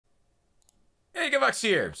Hey, Gavox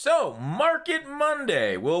here. So, Market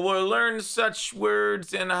Monday. We'll learn such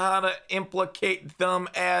words and how to implicate them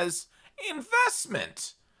as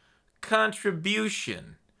investment,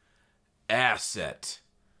 contribution, asset,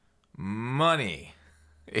 money,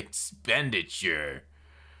 expenditure,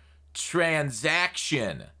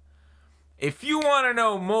 transaction. If you want to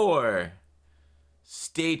know more,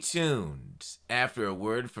 stay tuned after a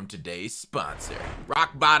word from today's sponsor.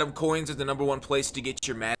 Rock Bottom Coins is the #1 place to get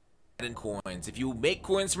your Madden coins. If you make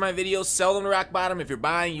coins for my videos, sell them to Rock Bottom. If you're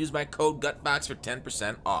buying, use my code GUTBOX for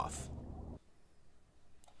 10% off.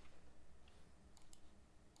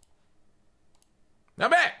 Now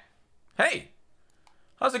back. Hey,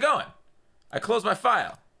 how's it going? I closed my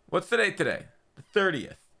file. What's the date today? The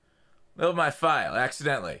 30th. Of my file,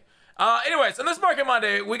 accidentally. Anyways, on this Market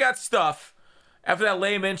Monday, we got stuff after that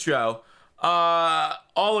lame intro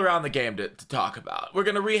all around the game to talk about. We're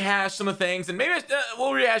gonna rehash some of the things, and maybe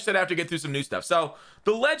we'll rehash that after we get through some new stuff. So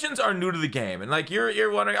the legends are new to the game, and like you're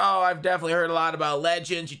wondering, oh, I've definitely heard a lot about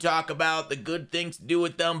legends. You talk about the good things to do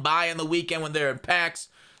with them, buy on the weekend when they're in packs,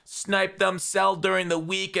 snipe them, sell during the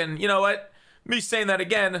week, and you know what? Me saying that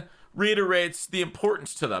again reiterates the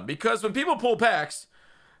importance to them, because when people pull packs,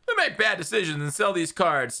 they make bad decisions and sell these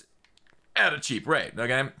cards at a cheap rate.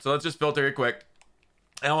 Okay, so let's just filter here quick.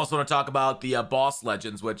 I also want to talk about the boss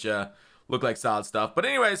legends, which look like solid stuff. But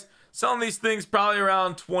anyways, selling these things probably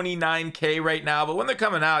around 29K right now. But when they're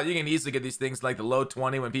coming out, you can easily get these things like the low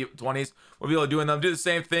 20s when people are doing them. Do the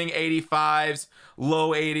same thing, 85s,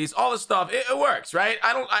 low 80s, all this stuff. It works, right?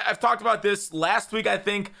 I've talked about this last week, I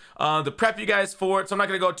think, to prep you guys for it. So I'm not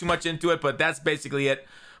going to go too much into it, but that's basically it.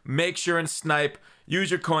 Make sure and snipe.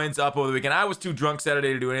 Use your coins up over the weekend. I was too drunk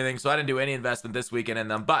Saturday to do anything, so I didn't do any investment this weekend in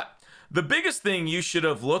them. But the biggest thing you should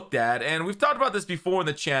have looked at, and we've talked about this before in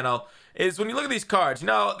the channel, is when you look at these cards, you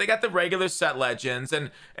know, they got the regular set legends,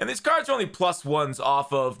 and these cards are only +1s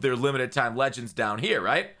off of their limited time legends down here,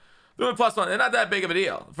 right? They're only +1. They're not that big of a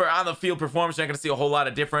deal. For on the field performance, you're not going to see a whole lot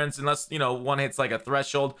of difference unless, you know, one hits like a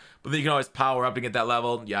threshold, but then you can always power up to get that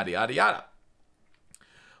level, yada, yada, yada.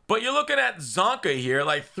 But you're looking at Zonka here,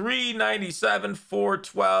 like 397,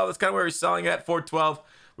 412. That's kind of where he's selling at, 412.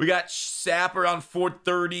 We got Sap around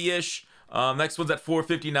 430-ish. Next one's at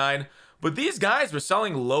 459. But these guys were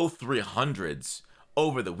selling low 300s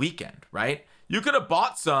over the weekend, right? You could have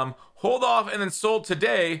bought some, hold off, and then sold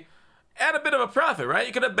today at a bit of a profit, right?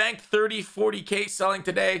 You could have banked 30, 40K selling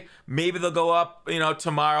today. Maybe they'll go up, you know,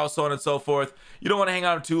 tomorrow, so on and so forth. You don't want to hang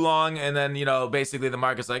out too long, and then, you know, basically the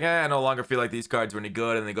market's like, I no longer feel like these cards are any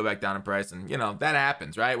good, and they go back down in price, and, you know, that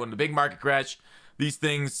happens, right? When the big market crash, these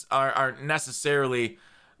things aren't necessarily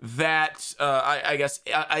that, I guess,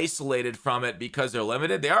 isolated from it because they're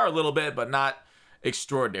limited. They are a little bit, but not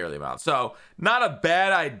extraordinarily amount. So, not a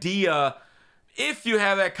bad idea if you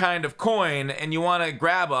have that kind of coin and you want to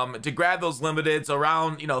grab them, to grab those limiteds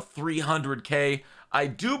around, you know, 300K. I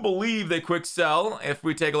do believe they quick sell. If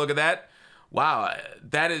we take a look at that, wow,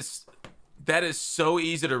 that is so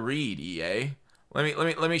easy to read, EA.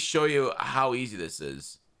 Let me show you how easy this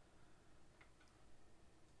is.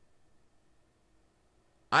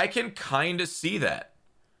 I can kind of see that.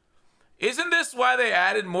 Isn't this why they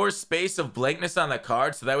added more space of blankness on the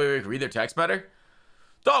card so that way we can read their text better?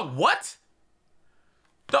 Dog, what?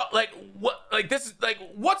 Dog, like, what? Like, this is, like,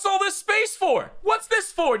 what's all this space for? What's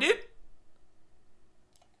this for, dude?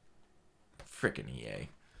 Frickin' EA.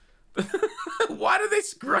 Why do they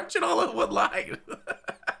scrunch it all in one line?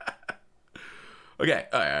 Okay,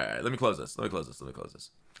 all right. Let me close this.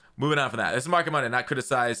 Moving on from that. This is Market Monday, not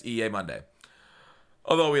criticize EA Monday.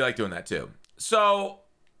 Although we like doing that too. So,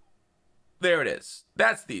 there it is.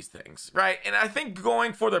 That's these things, right? And I think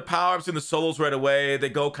going for their power-ups in the solos right away, they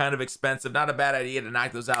go kind of expensive. Not a bad idea to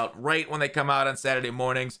knock those out right when they come out on Saturday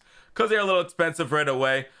mornings, because they're a little expensive right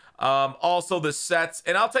away. Also, the sets.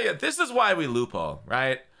 And I'll tell you, this is why we loophole,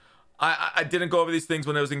 right? I didn't go over these things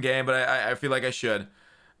when it was in game, but I feel like I should.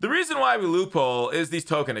 The reason why we loophole is these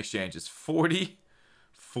token exchanges. 40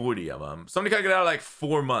 of them. Somebody got to get out of like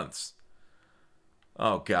 4 months.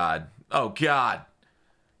 Oh, God. Oh, God.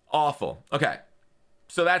 Awful. Okay.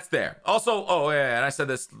 So that's there. Also, oh, yeah, and I said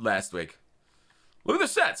this last week. Look at the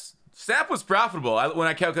sets. Sap was profitable when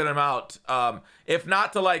I calculated them out. If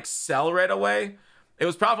not to, like, sell right away, it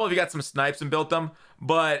was profitable if you got some snipes and built them.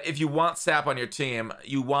 But if you want Sap on your team,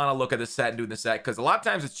 you want to look at the set and do the set, because a lot of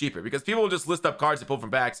times it's cheaper, because people will just list up cards they pull from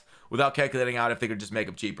packs without calculating out if they could just make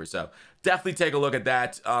them cheaper. So definitely take a look at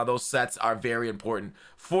that. Those sets are very important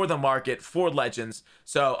for the market, for legends.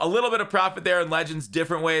 So a little bit of profit there in legends,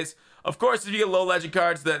 different ways. Of course, if you get low legend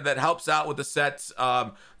cards, that helps out with the sets.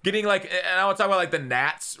 Getting like, and I want to talk about like the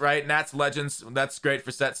Nats, right? Nats Legends, that's great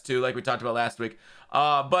for sets too, like we talked about last week.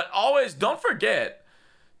 But always, don't forget,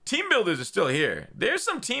 team builders are still here. There's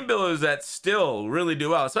some team builders that still really do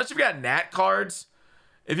well, especially if you got Nat cards.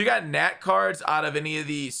 If you got Nat cards out of any of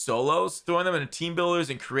the solos, throwing them into team builders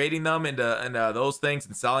and creating them into those things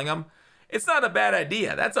and selling them, it's not a bad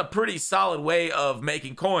idea. That's a pretty solid way of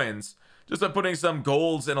making coins, just by putting some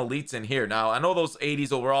golds and elites in here. Now, I know those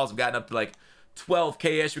 80s overalls have gotten up to like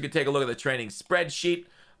 12K-ish. We could take a look at the training spreadsheet,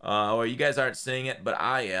 or you guys aren't seeing it, but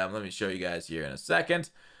I am. Let me show you guys here in a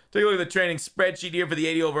second. Take a look at the training spreadsheet here for the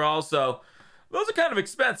 80 overalls. So those are kind of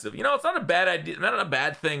expensive. You know, it's not a bad idea, not a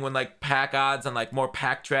bad thing when like pack odds on like more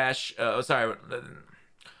pack trash,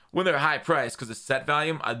 when they're high price because of set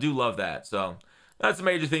volume. I do love that. So that's a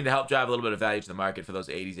major thing to help drive a little bit of value to the market for those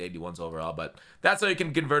 80s, 81s overall. But that's how you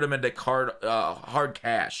can convert them into hard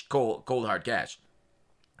cash, cold hard cash.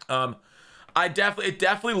 It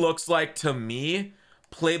definitely looks like to me,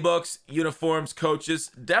 playbooks, uniforms,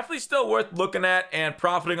 coaches, definitely still worth looking at and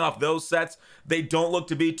profiting off those sets. They don't look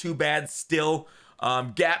to be too bad still.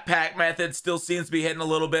 Gap pack method still seems to be hitting a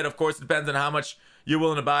little bit. Of course, it depends on how much you're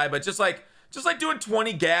willing to buy, but just like doing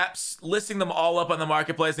 20 gaps, listing them all up on the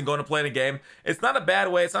marketplace and going to play in a game, it's not a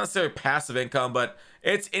bad way. It's not necessarily passive income, but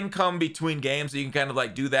it's income between games. So you can kind of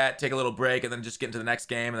like do that, take a little break, and then just get into the next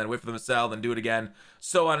game and then wait for them to sell, then do it again,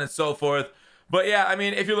 so on and so forth. But yeah, I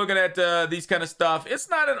mean, if you're looking at these kind of stuff, it's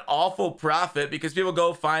not an awful profit because people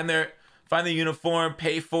go find the uniform,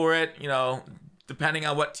 pay for it, you know, depending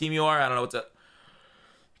on what team you are. I don't know what's up.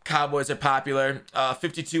 Cowboys are popular.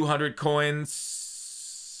 5,200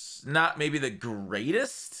 coins, not maybe the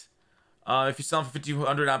greatest. If you sell for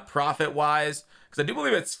 5,200 on profit wise, because I do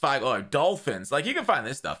believe it's Dolphins. Like you can find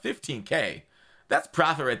this stuff, 15K. That's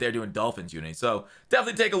profit right there doing Dolphins uni. So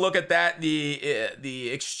definitely take a look at that. The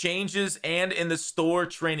exchanges and in the store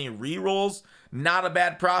training rerolls, not a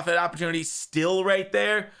bad profit opportunity still right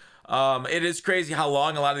there. It is crazy how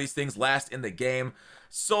long a lot of these things last in the game.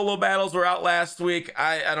 Solo battles were out last week.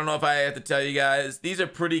 I don't know if I have to tell you guys. These are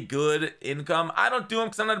pretty good income. I don't do them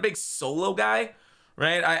because I'm not a big solo guy,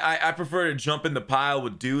 right? I prefer to jump in the pile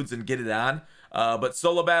with dudes and get it on. But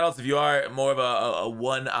solo battles, if you are more of a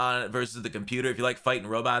one-on versus the computer, if you like fighting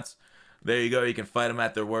robots, there you go. You can fight them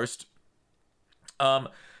at their worst.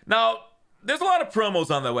 Now, there's a lot of promos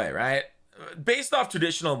on the way, right? Based off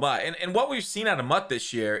traditional MUT. And what we've seen out of MUT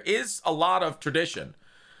this year is a lot of tradition.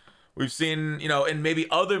 We've seen, you know, in maybe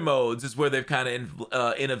other modes is where they've kind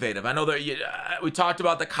of innovative. I know that we talked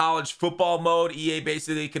about the college football mode. EA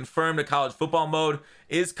basically confirmed the college football mode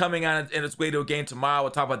is coming on in its way to a game tomorrow.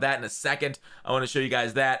 We'll talk about that in a second. I want to show you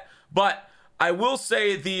guys that. But I will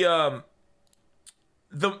say the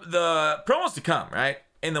promos to come, right,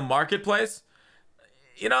 in the marketplace,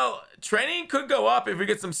 you know, training could go up if we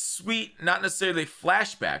get some sweet, not necessarily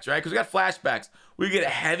flashbacks, right? Because we got flashbacks. We get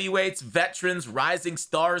heavyweights, veterans, rising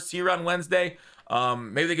stars here on Wednesday.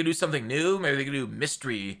 Maybe they could do something new. Maybe they could do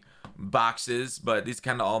mystery boxes, but these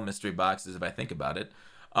kind of all mystery boxes if I think about it.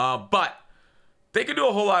 But they could do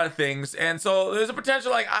a whole lot of things, and so there's a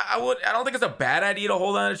potential. Like I don't think it's a bad idea to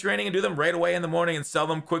hold on to training and do them right away in the morning and sell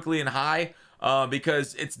them quickly and high.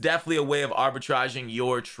 Because it's definitely a way of arbitraging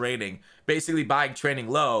your training. Basically buying training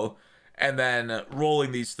low and then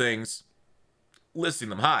rolling these things, listing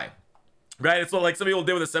them high. Right? It's what like some people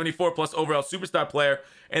did with a 74 plus overall superstar player.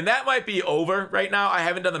 And that might be over right now. I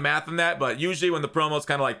haven't done the math on that, but usually when the promos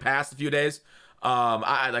kind of like past a few days, like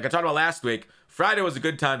I talked about last week, Friday was a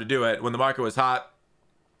good time to do it when the market was hot,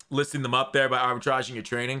 listing them up there by arbitraging your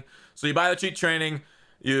training. So you buy the cheap training,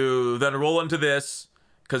 you then roll into this,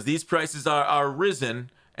 because these prices are risen,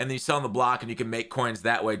 and then you sell on the block, and you can make coins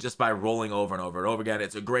that way just by rolling over and over and over again.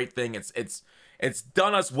 It's a great thing. It's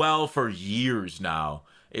done us well for years now,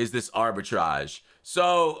 is this arbitrage.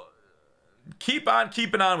 So keep on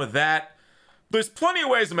keeping on with that. There's plenty of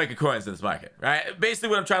ways to make coins in this market, right? Basically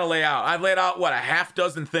what I'm trying to lay out. I've laid out, what, a half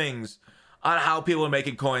dozen things on how people are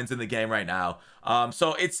making coins in the game right now.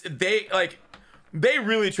 So they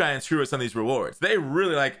really try and screw us on these rewards. They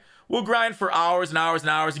really we'll grind for hours and hours and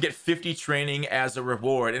hours to get 50 training as a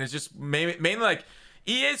reward. And it's just mainly like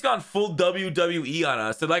EA's gone full WWE on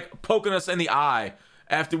us. They're like poking us in the eye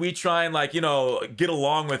after we try and get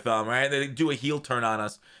along with them, right? They do a heel turn on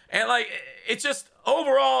us. And it's just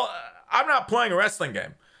overall, I'm not playing a wrestling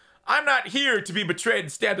game. I'm not here to be betrayed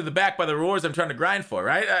and stabbed in the back by the rewards I'm trying to grind for,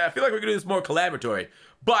 right? I feel like we could do this more collaboratory.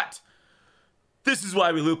 But This is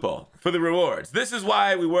why we loophole, for the rewards. This is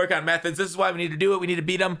why we work on methods. This is why we need to do it. We need to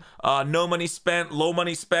beat them. No money spent, low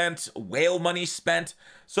money spent, whale money spent.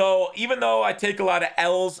 So even though I take a lot of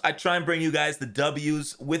L's, I try and bring you guys the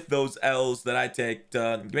W's with those L's that I take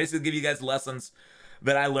to basically give you guys lessons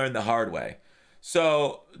that I learned the hard way.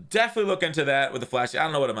 So definitely look into that with the flash. I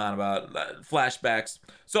don't know what I'm on about. Flashbacks.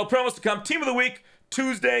 So promos to come. Team of the week,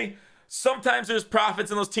 Tuesday. Sometimes there's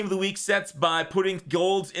profits in those Team of the Week sets by putting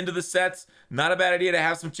golds into the sets. Not a bad idea to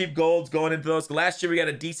have some cheap golds going into those. Last year we got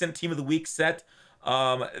a decent Team of the Week set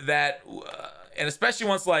and especially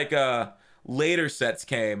once like later sets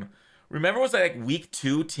came. Remember it was like week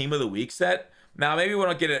 2 Team of the Week set? Now maybe we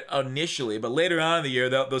don't get it initially, but later on in the year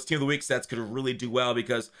those Team of the Week sets could really do well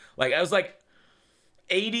because like I was like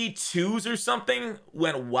 82s or something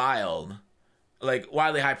went wild. Like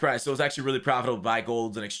wildly high price, so it was actually really profitable to buy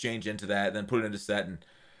golds and exchange into that, and then put it into set. And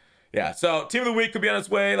yeah, so Team of the Week could be on its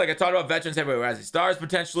way. Like I talked about, veterans everywhere, rising stars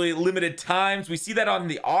potentially, limited times. We see that on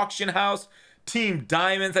the auction house. Team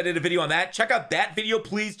Diamonds, I did a video on that. Check out that video,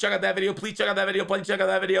 please. Check out that video, please. Check out that video, please. Check out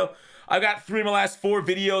that video. I've got 3 of my last 4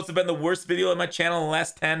 videos have been the worst video on my channel in the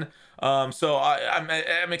last 10. So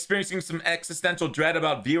I'm experiencing some existential dread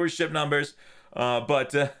about viewership numbers,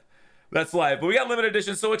 but. That's life. But we got limited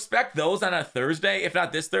editions, so expect those on a Thursday. If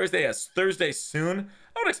not this Thursday, a Thursday soon.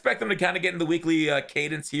 I would expect them to kind of get in the weekly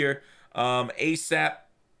cadence here. ASAP.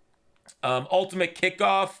 Ultimate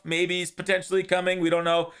Kickoff maybe is potentially coming. We don't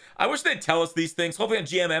know. I wish they'd tell us these things. Hopefully on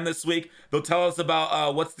GMM this week, they'll tell us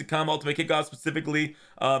about what's to come. Ultimate Kickoff specifically.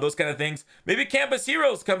 Those kind of things. Maybe Campus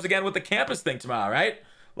Heroes comes again with the campus thing tomorrow, right?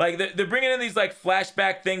 Like, they're bringing in these, like,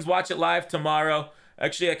 flashback things. Watch it live tomorrow.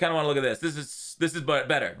 Actually, I kind of want to look at this. This is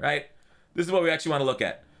better, right? This is what we actually want to look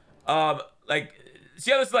at. Like,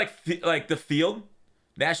 see how this is like the field?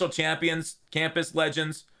 National champions, campus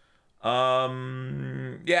legends.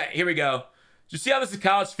 Yeah, here we go. Do you see how this is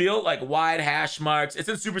college field? Like wide hash marks. It's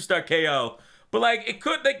in Superstar KO. But like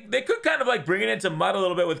they could kind of like bring it into mud a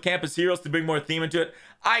little bit with Campus Heroes to bring more theme into it.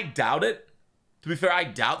 I doubt it. To be fair, I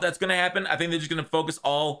doubt that's gonna happen. I think they're just gonna focus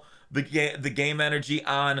all the game energy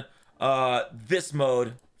on this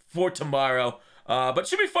mode for tomorrow. But it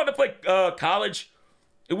should be fun to play college.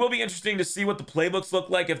 It will be interesting to see what the playbooks look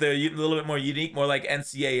like if they're a little bit more unique, more like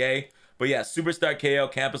NCAA. But yeah, Superstar KO,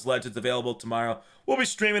 Campus Legends available tomorrow. We'll be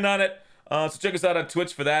streaming on it. So check us out on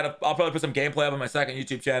Twitch for that. I'll probably put some gameplay up on my second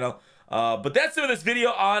YouTube channel. But that's it for this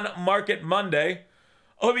video on Market Monday.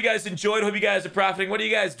 I hope you guys enjoyed. Hope you guys are profiting. What are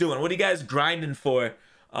you guys doing? What are you guys grinding for?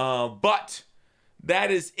 But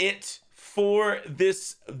that is it for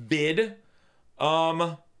this vid.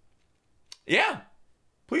 Yeah,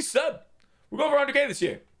 please sub. We're going for 100K this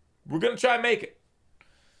year. We're going to try and make it.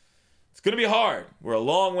 It's going to be hard. We're a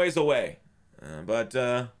long ways away. But,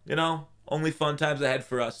 you know, only fun times ahead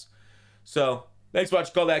for us. So, thanks for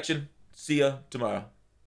watching Call to Action. See ya tomorrow.